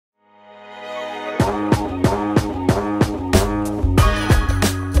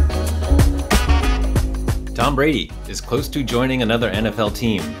Tom Brady is close to joining another NFL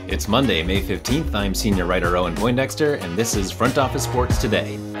team. It's Monday, May 15th. I'm senior writer Owen Poindexter, and this is Front Office Sports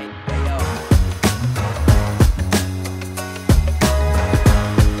Today.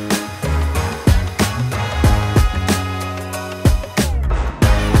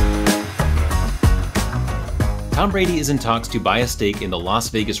 Tom Brady is in talks to buy a stake in the Las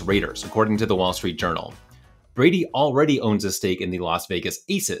Vegas Raiders, according to the Wall Street Journal. Brady already owns a stake in the Las Vegas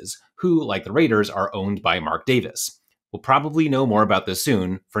Aces, who, like the Raiders, are owned by Mark Davis. We'll probably know more about this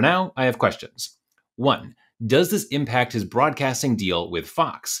soon. For now, I have questions. 1. Does this impact his broadcasting deal with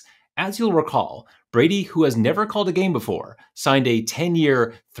Fox? As you'll recall, Brady, who has never called a game before, signed a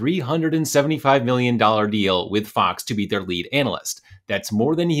 10-year, $375 million deal with Fox to be their lead analyst. That's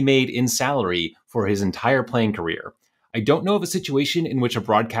more than he made in salary for his entire playing career. I don't know of a situation in which a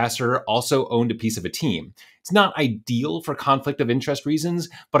broadcaster also owned a piece of a team. It's not ideal for conflict of interest reasons,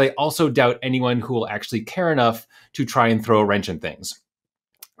 but I also doubt anyone who will actually care enough to try and throw a wrench in things.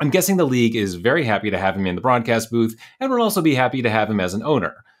 I'm guessing the league is very happy to have him in the broadcast booth and would also be happy to have him as an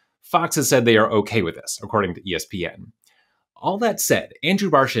owner. Fox has said they are okay with this, according to ESPN. All that said, Andrew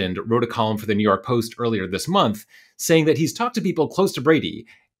Marchand wrote a column for the New York Post earlier this month saying that he's talked to people close to Brady,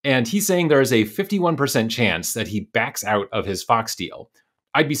 and he's saying there is a 51% chance that he backs out of his Fox deal.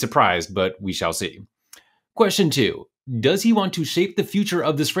 I'd be surprised, but we shall see. Question 2. Does he want to shape the future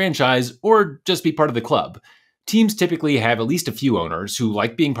of this franchise or just be part of the club? Teams typically have at least a few owners who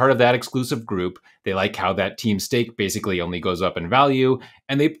like being part of that exclusive group. They like how that team's stake basically only goes up in value,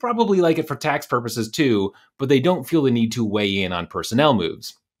 and they probably like it for tax purposes too, but they don't feel the need to weigh in on personnel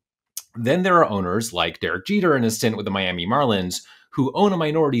moves. Then there are owners like Derek Jeter in his stint with the Miami Marlins, who own a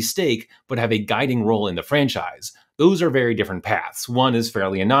minority stake but have a guiding role in the franchise. Those are very different paths. One is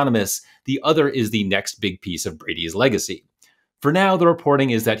fairly anonymous, the other is the next big piece of Brady's legacy. For now, the reporting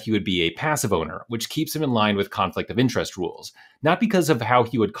is that he would be a passive owner, which keeps him in line with conflict of interest rules, not because of how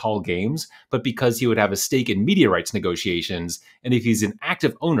he would call games, but because he would have a stake in media rights negotiations, and if he's an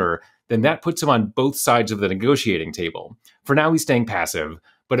active owner, then that puts him on both sides of the negotiating table. For now, he's staying passive,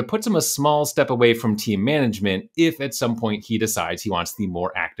 but it puts him a small step away from team management if at some point he decides he wants the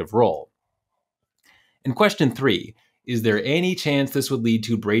more active role. And question 3, is there any chance this would lead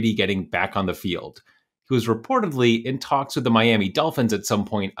to Brady getting back on the field? He was reportedly in talks with the Miami Dolphins at some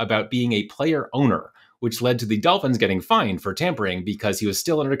point about being a player owner, which led to the Dolphins getting fined for tampering because he was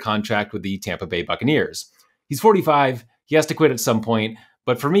still under contract with the Tampa Bay Buccaneers. He's 45, he has to quit at some point,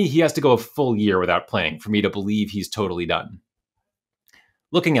 but for me, he has to go a full year without playing for me to believe he's totally done.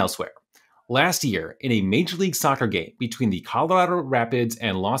 Looking elsewhere, last year, in a Major League Soccer game between the Colorado Rapids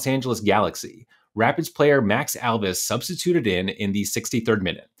and Los Angeles Galaxy, Rapids player Max Alvis substituted in the 63rd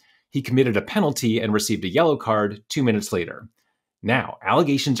minute. He committed a penalty and received a yellow card 2 minutes later. Now,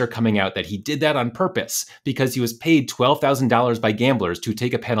 allegations are coming out that he did that on purpose because he was paid $12,000 by gamblers to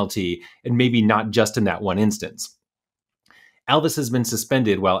take a penalty, and maybe not just in that one instance. Alvis has been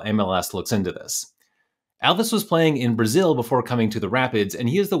suspended while MLS looks into this. Alvis was playing in Brazil before coming to the Rapids, and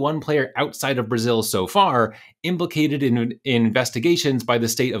he is the one player outside of Brazil so far implicated in investigations by the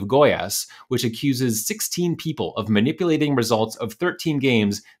state of Goiás, which accuses 16 people of manipulating results of 13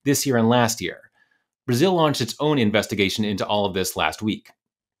 games this year and last year. Brazil launched its own investigation into all of this last week.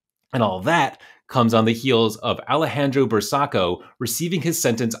 And all of that comes on the heels of Alejandro Bursaco receiving his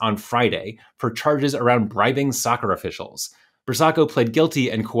sentence on Friday for charges around bribing soccer officials. Bursaco pled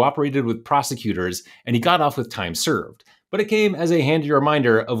guilty and cooperated with prosecutors, and he got off with time served. But it came as a handy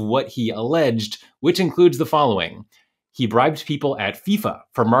reminder of what he alleged, which includes the following. He bribed people at FIFA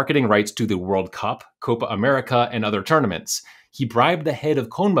for marketing rights to the World Cup, Copa America, and other tournaments. He bribed the head of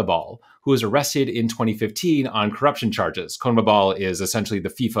CONMEBOL, who was arrested in 2015 on corruption charges. CONMEBOL is essentially the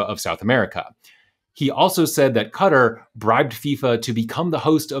FIFA of South America. He also said that Qatar bribed FIFA to become the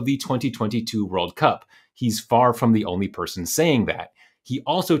host of the 2022 World Cup. He's far from the only person saying that. He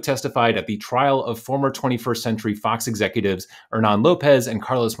also testified at the trial of former 21st Century Fox executives Hernan Lopez and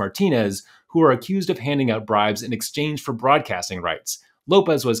Carlos Martinez, who are accused of handing out bribes in exchange for broadcasting rights.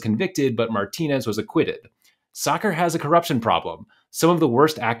 Lopez was convicted, but Martinez was acquitted. Soccer has a corruption problem. Some of the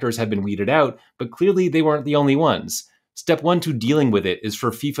worst actors have been weeded out, but clearly they weren't the only ones. Step 1 to dealing with it is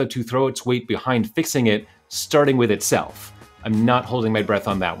for FIFA to throw its weight behind fixing it, starting with itself. I'm not holding my breath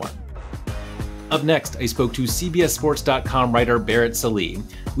on that one. Up next, I spoke to CBSSports.com writer Barrett Sallee.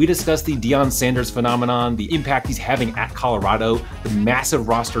 We discussed the Deion Sanders phenomenon, the impact he's having at Colorado, the massive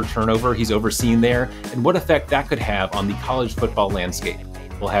roster turnover he's overseen there, and what effect that could have on the college football landscape.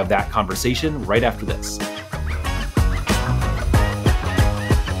 We'll have that conversation right after this.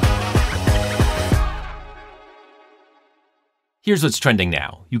 Here's what's trending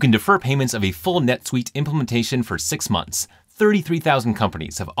now. You can defer payments of a full NetSuite implementation for 6 months. 33,000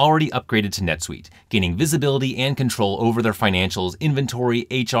 companies have already upgraded to NetSuite, gaining visibility and control over their financials, inventory,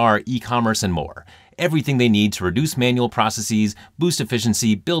 HR, e-commerce, and more. Everything they need to reduce manual processes, boost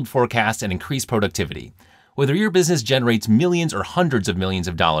efficiency, build forecasts, and increase productivity. Whether your business generates millions or hundreds of millions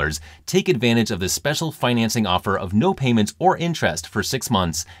of dollars, take advantage of this special financing offer of no payments or interest for 6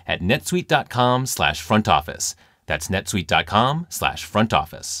 months at netsuite.com/front office. That's netsuite.com/front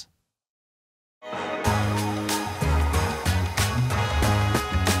office.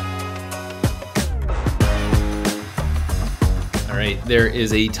 All right, there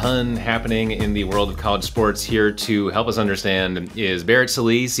is a ton happening in the world of college sports. Here to help us understand is Barrett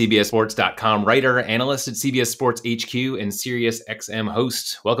Sallee, CBSSports.com writer, analyst at CBS Sports HQ, and Sirius XM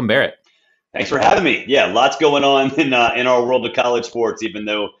host. Welcome, Barrett. Thanks for having me. Yeah, lots going on in our world of college sports, even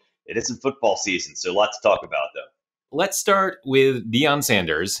though it isn't football season. So lots to talk about, though. Let's start with Deion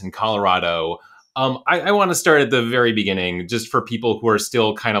Sanders in Colorado. I want to start at the very beginning, just for people who are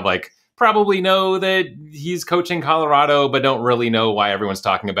still kind of like, probably know that he's coaching Colorado, but don't really know why everyone's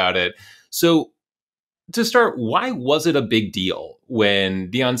talking about it. So to start, why was it a big deal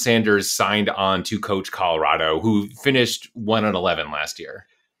when Deion Sanders signed on to coach Colorado, who finished 1-11 last year?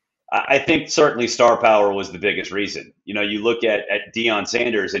 I think certainly star power was the biggest reason. You know, you look at Deion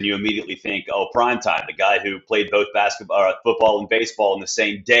Sanders and you immediately think, oh, primetime, the guy who played both basketball, football, and baseball in the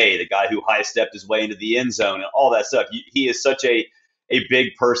same day, the guy who high-stepped his way into the end zone and all that stuff. He is such a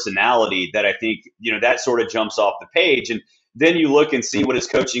big personality that I think, that sort of jumps off the page. And then you look and see what his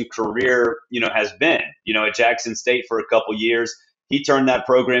coaching career, has been. At Jackson State for a couple years, he turned that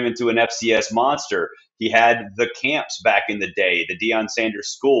program into an FCS monster. He had the camps back in the day, the Deion Sanders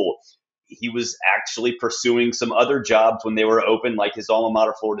School. He was actually pursuing some other jobs when they were open, like his alma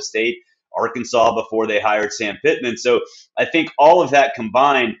mater, Florida State, Arkansas, before they hired Sam Pittman. So I think all of that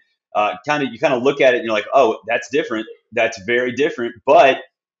combined, you kind of look at it and you're like, oh, that's different. That's very different, but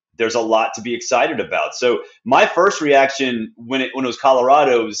there's a lot to be excited about. So my first reaction when it was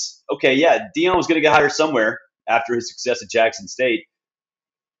Colorado was, okay, yeah, Deion was going to get hired somewhere after his success at Jackson State.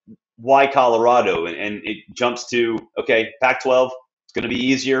 Why Colorado? And it jumps to, okay, Pac-12, it's going to be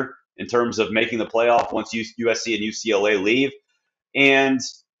easier in terms of making the playoff once USC and UCLA leave. And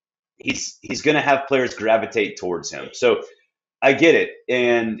he's going to have players gravitate towards him. So I get it.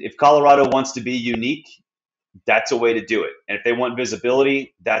 And if Colorado wants to be unique, that's a way to do it. And if they want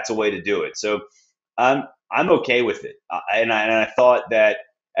visibility, that's a way to do it. So I'm okay with it. And I thought that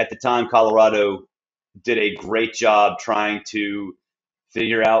at the time, Colorado did a great job trying to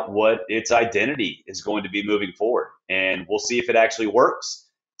figure out what its identity is going to be moving forward. And we'll see if it actually works.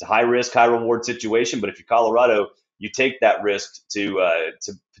 It's a high risk, high reward situation. But if you're Colorado, you take that risk to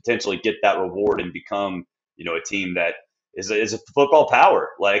potentially get that reward and become, a team that is a football power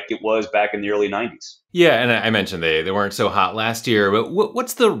like it was back in the early 90s. Yeah, and I mentioned they weren't so hot last year, but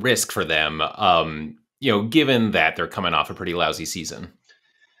what's the risk for them, given that they're coming off a pretty lousy season?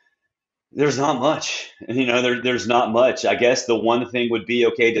 There's not much. There's not much. I guess the one thing would be,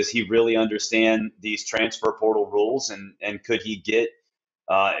 okay, does he really understand these transfer portal rules, and could he get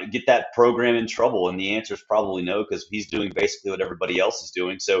that program in trouble? And the answer is probably no, because he's doing basically what everybody else is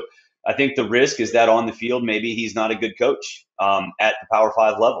doing. So I think the risk is that on the field, maybe he's not a good coach at the Power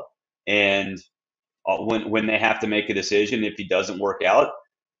 5 level. And when they have to make a decision, if he doesn't work out,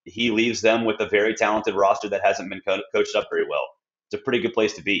 he leaves them with a very talented roster that hasn't been coached up very well. It's a pretty good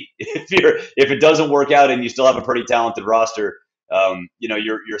place to be. If it doesn't work out and you still have a pretty talented roster,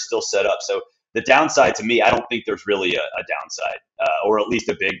 you're still set up. So the downside to me, I don't think there's really a downside, or at least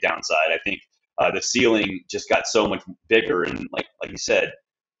a big downside. I think the ceiling just got so much bigger, and like you said,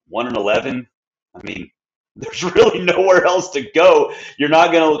 1-11. I mean, there's really nowhere else to go. You're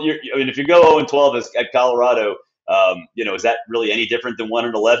not gonna. If you go 0-12 at Colorado, is that really any different than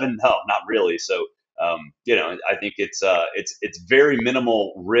 1-11? No, not really. So, I think it's very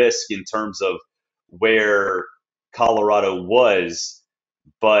minimal risk in terms of where Colorado was.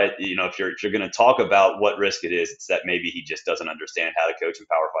 But if you're going to talk about what risk it is, it's that maybe he just doesn't understand how to coach in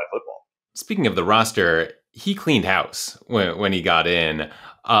Power 5 football. Speaking of the roster, he cleaned house when he got in.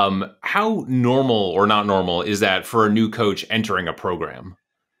 How normal or not normal is that for a new coach entering a program?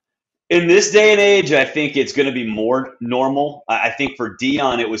 In this day and age, I think it's going to be more normal. I think for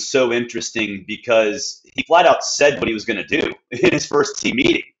Deion, it was so interesting because he flat out said what he was going to do in his first team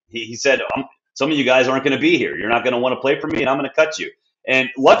meeting. He said, some of you guys aren't going to be here. You're not going to want to play for me, and I'm going to cut you. And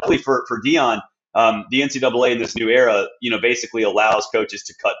luckily for Deion, the NCAA in this new era, basically allows coaches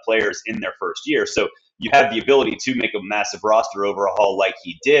to cut players in their first year. So you have the ability to make a massive roster overhaul like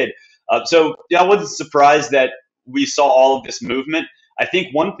he did. I wasn't surprised that we saw all of this movement. I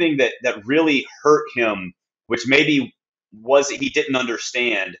think one thing that really hurt him, which maybe was he didn't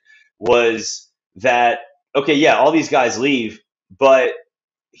understand, was that, okay, yeah, all these guys leave, but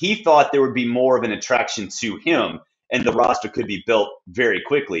he thought there would be more of an attraction to him and the roster could be built very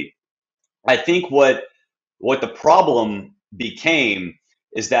quickly. I think what the problem became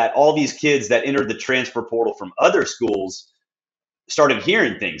is that all these kids that entered the transfer portal from other schools started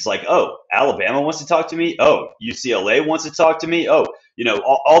hearing things like, oh, Alabama wants to talk to me. Oh, UCLA wants to talk to me. Oh,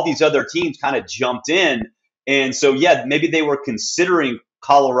 all these other teams kind of jumped in. And so, yeah, maybe they were considering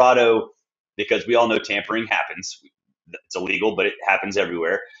Colorado because we all know tampering happens. It's illegal, but it happens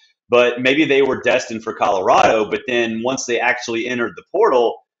everywhere. But maybe they were destined for Colorado. But then once they actually entered the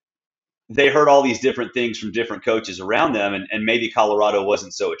portal, they heard all these different things from different coaches around them, and maybe Colorado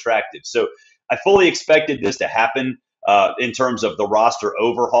wasn't so attractive. So I fully expected this to happen in terms of the roster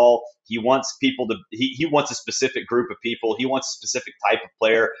overhaul. He wants people to he wants a specific group of people. He wants a specific type of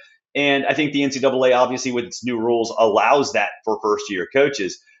player. And I think the NCAA, obviously, with its new rules, allows that for first-year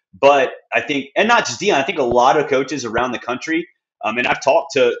coaches. But I think, and not just Deion, I think a lot of coaches around the country, and I've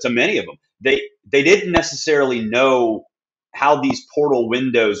talked to many of them, they didn't necessarily know how these portal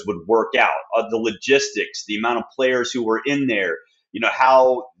windows would work out, the logistics, the amount of players who were in there,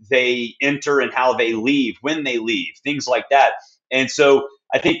 how they enter and how they leave, when they leave, things like that. And so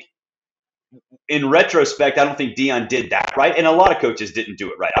I think in retrospect, I don't think Deion did that right. And a lot of coaches didn't do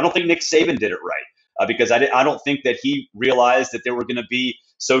it right. I don't think Nick Saban did it right because I don't think that he realized that there were going to be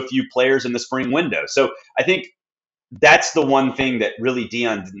so few players in the spring window. So I think that's the one thing that really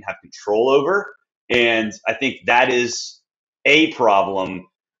Deion didn't have control over. And I think that is a problem.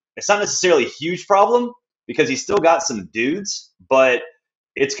 It's not necessarily a huge problem because he's still got some dudes, but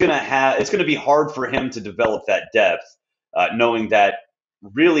it's going to be hard for him to develop that depth, knowing that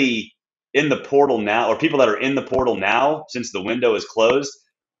really in the portal now, or people that are in the portal now, since the window is closed,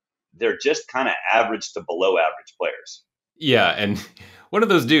 they're just kind of average to below average players. Yeah, and one of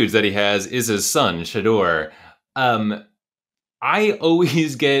those dudes that he has is his son, Shedeur. I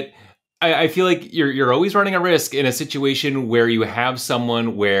always get... I feel like you're always running a risk in a situation where you have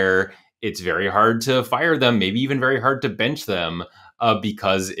someone where it's very hard to fire them, maybe even very hard to bench them,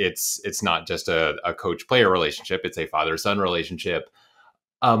 because it's not just a coach-player relationship; it's a father-son relationship.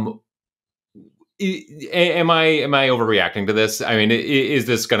 Am I overreacting to this? I mean, is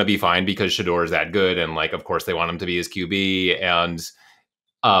this going to be fine because Shedeur is that good, and of course they want him to be his QB, and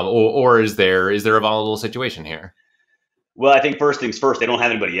or is there a volatile situation here? Well, I think first things first, they don't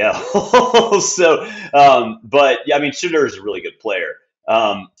have anybody else. So, but yeah, I mean, Shedeur is a really good player.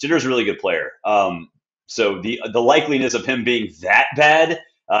 So the likeliness of him being that bad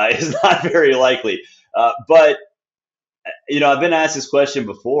is not very likely. But I've been asked this question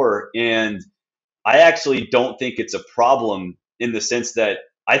before, and I actually don't think it's a problem in the sense that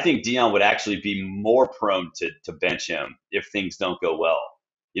I think Deion would actually be more prone to bench him if things don't go well.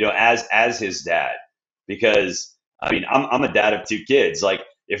 As his dad, because I mean, I'm a dad of two kids.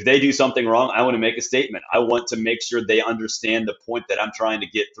 If they do something wrong, I want to make a statement. I want to make sure they understand the point that I'm trying to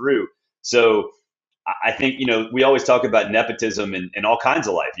get through. So I think, we always talk about nepotism in all kinds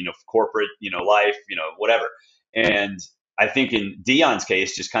of life, corporate, life, whatever. And I think in Deion's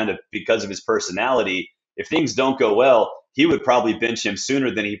case, just kind of because of his personality, if things don't go well, he would probably bench him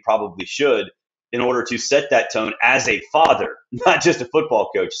sooner than he probably should in order to set that tone as a father, not just a football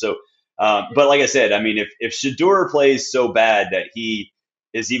coach. So, but like I said, I mean, if Shedeur plays so bad that he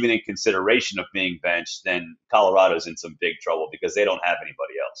is even in consideration of being benched, then Colorado's in some big trouble because they don't have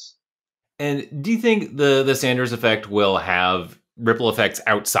anybody else. And do you think the Sanders effect will have ripple effects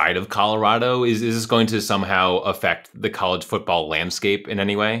outside of Colorado? Is this going to somehow affect the college football landscape in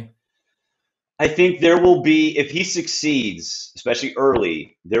any way? I think there will be, if he succeeds, especially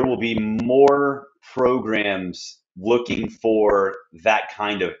early, there will be more programs looking for that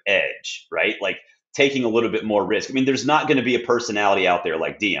kind of edge, right? Taking a little bit more risk. I mean, there's not going to be a personality out there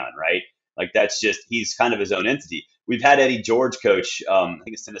like Deion, right? That's just, he's kind of his own entity. We've had Eddie George coach, I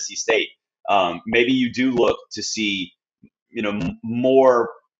think it's Tennessee State. Maybe you do look to see, more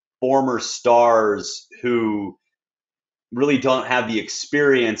former stars who really don't have the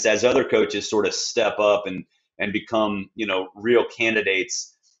experience as other coaches sort of step up and become, real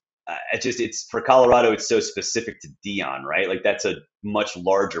candidates. It's for Colorado, it's so specific to Deion, right? That's a much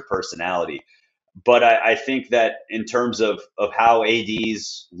larger personality. But I think that in terms of how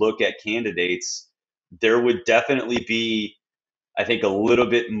ADs look at candidates, there would definitely be, I think, a little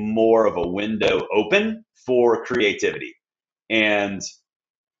bit more of a window open for creativity. And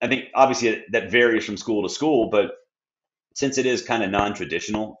I think obviously that varies from school to school, but since it is kind of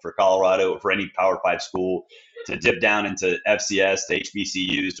non-traditional for Colorado or for any Power 5 school to dip down into FCS, to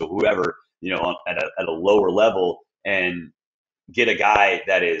HBCUs, to whoever, at a lower level and get a guy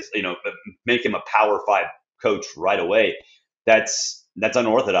that is, make him a Power 5 coach right away, that's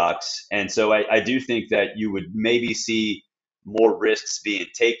unorthodox. And so I do think that you would maybe see more risks being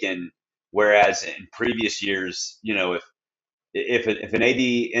taken, whereas in previous years, if an AD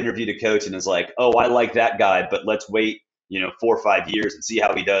interviewed a coach and is like, oh, I like that guy, but let's wait, 4 or 5 years and see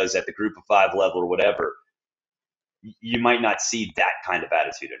how he does at the group of 5 level or whatever, you might not see that kind of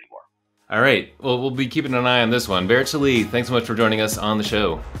attitude anymore. All right. Well, we'll be keeping an eye on this one. Barrett Sallee, thanks so much for joining us on the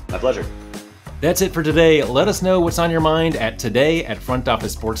show. My pleasure. That's it for today. Let us know what's on your mind at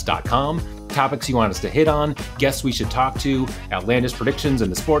today@frontofficesports.com. Topics you want us to hit on, guests we should talk to, outlandish predictions in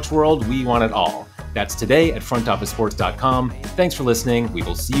the sports world. We want it all. That's today@frontofficesports.com. Thanks for listening. We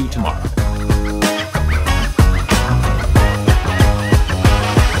will see you tomorrow.